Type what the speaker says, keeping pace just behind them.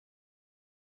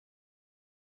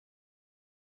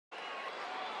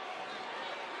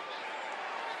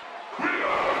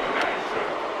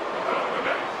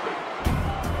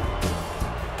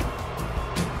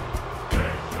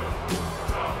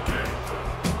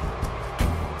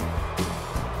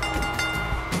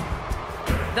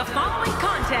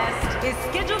is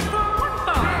scheduled for one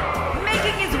fall,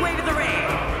 making his way to the ring,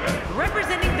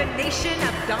 representing the Nation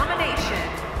of Domination,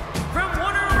 from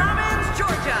Warner Robins,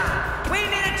 Georgia, weighing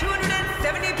in at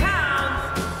 270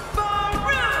 pounds,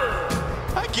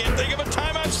 Faarooq! I can't think of a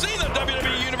time I've seen the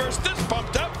WWE Universe this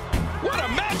pumped up. What a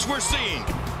match we're seeing!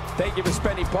 Thank you for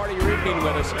spending part of your evening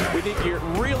with us. We think you're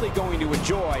really going to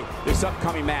enjoy this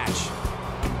upcoming match.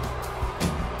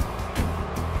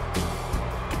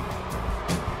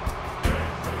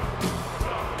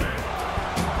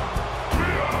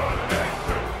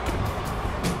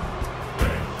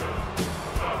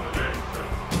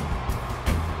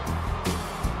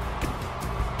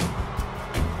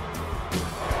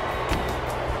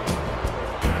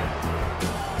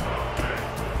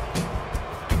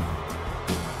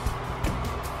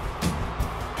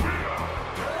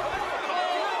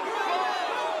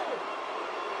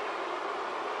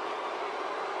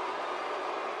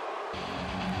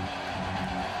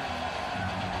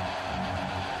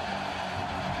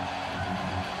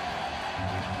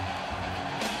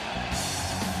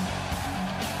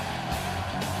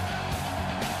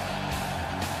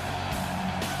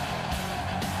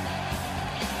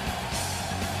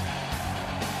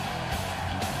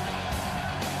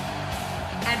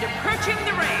 And approaching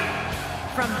the ring,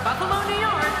 from Buffalo, New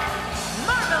York,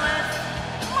 Marvelous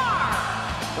Marc.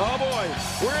 Oh boy,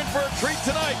 we're in for a treat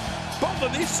tonight. Both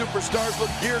of these superstars look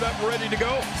geared up and ready to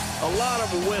go. A lot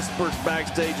of whispers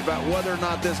backstage about whether or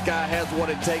not this guy has what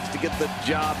it takes to get the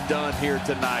job done here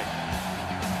tonight.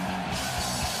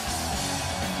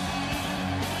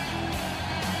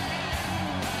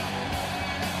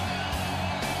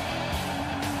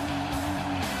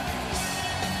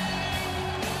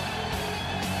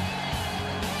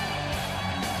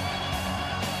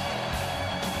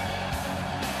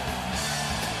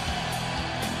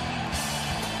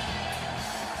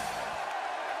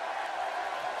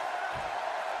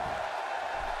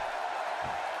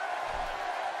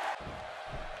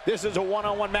 This is a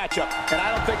one-on-one matchup, and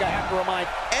I don't think I have to remind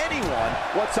anyone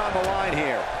what's on the line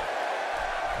here.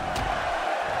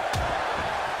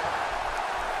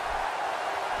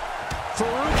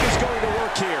 Faarooq is going to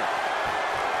work here.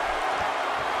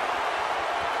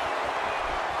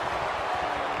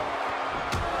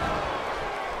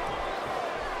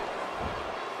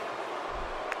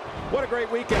 What a great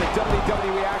weekend of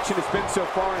WWE action it's been so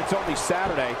far, and it's only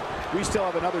Saturday. We still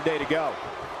have another day to go.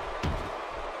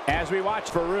 As we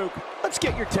watch Faarooq, let's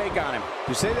get your take on him.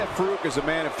 To say that Faarooq is a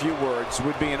man of few words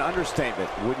would be an understatement.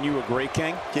 Wouldn't you agree,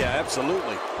 King? Yeah,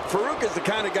 absolutely. Faarooq is the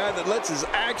kind of guy that lets his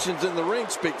actions in the ring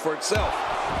speak for itself.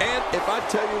 And if I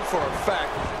tell you for a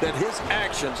fact that his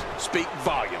actions speak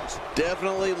volumes.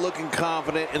 Definitely looking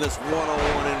confident in this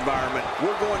one-on-one environment.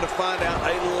 We're going to find out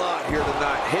a lot here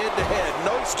tonight. Head-to-head,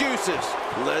 no excuses.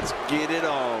 Let's get it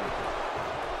on.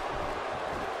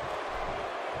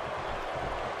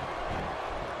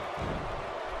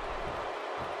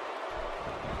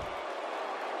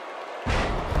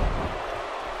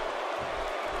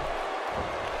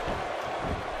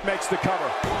 Makes the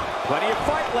cover. Plenty of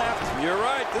fight left. You're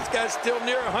right. This guy's still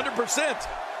near 100%.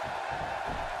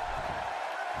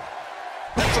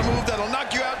 That's a move that'll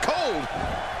knock you out cold.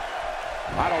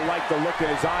 I don't like the look in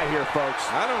his eye here, folks.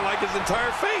 I don't like his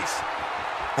entire face.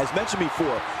 As mentioned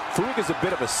before, Faarooq is a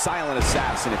bit of a silent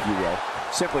assassin, if you will.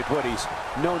 Simply put, he's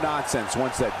no nonsense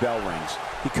once that bell rings.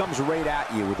 He comes right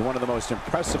at you with one of the most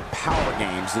impressive power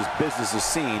games this business has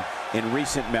seen in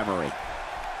recent memory.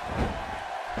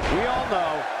 We all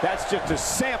know that's just a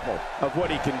sample of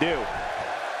what he can do.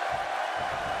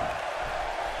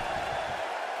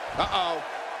 Uh-oh.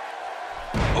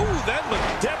 Oh, that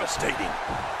looked devastating.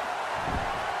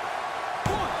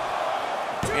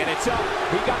 And it's up.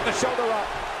 He got the shoulder up.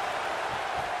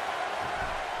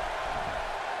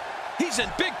 He's in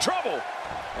big trouble.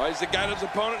 Well, he's got his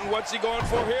opponent, and what's he going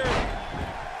for here?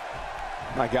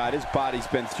 My God, his body's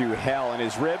been through hell, and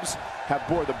his ribs have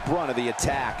bore the brunt of the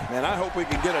attack. Man, I hope we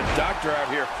can get a doctor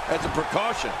out here as a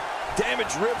precaution.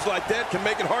 Damaged ribs like that can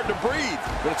make it hard to breathe.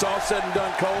 When it's all said and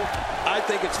done, Cole, I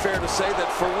think it's fair to say that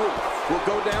Faarooq will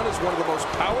go down as one of the most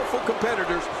powerful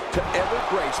competitors to ever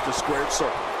grace the squared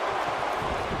circle.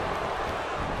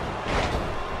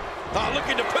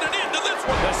 Looking to put an end to this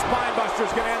one. The spine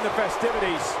buster's going to end the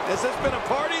festivities. Has this been a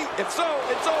party? If so,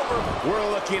 it's over.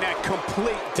 We're looking at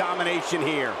complete domination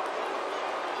here.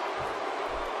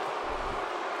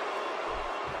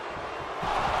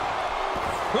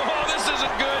 Oh, this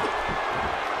isn't good.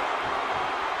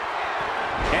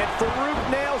 And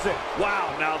Faarooq nails it.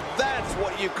 Wow, now that's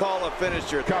what you call a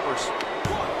finisher. Covers.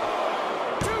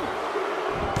 1, 2,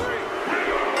 3.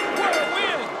 What a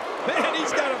win. Man,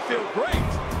 he's got to feel great.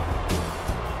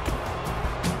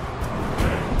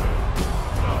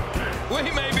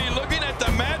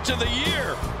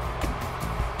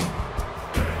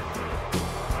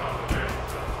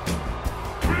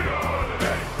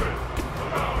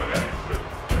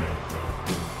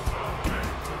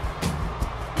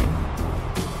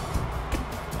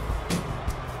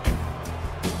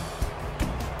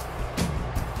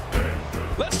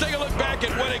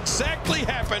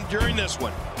 happen during this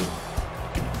one.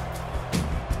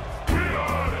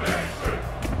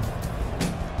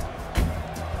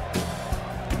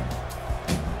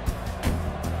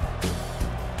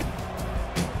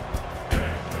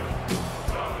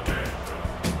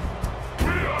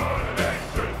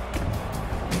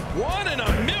 One in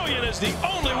a million is the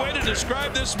only way to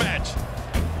describe this match.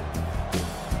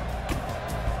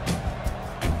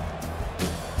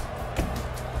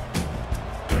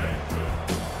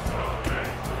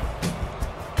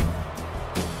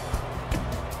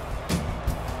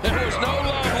 There was no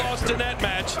love lost in that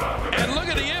match, and look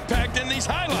at the impact in these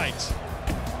highlights.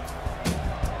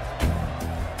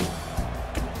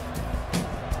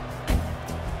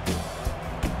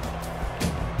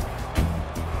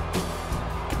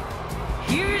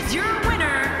 Here's your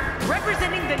winner,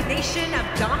 representing the Nation of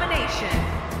Domination,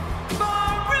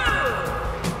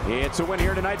 Faarooq. It's a win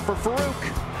here tonight for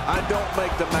Faarooq. I don't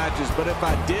make the matches, but if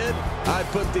I did, I'd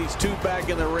put these two back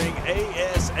in the ring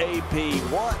ASAP.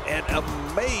 What an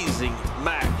amazing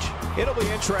match. It'll be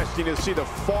interesting to see the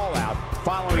fallout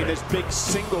following this big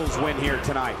singles win here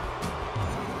tonight.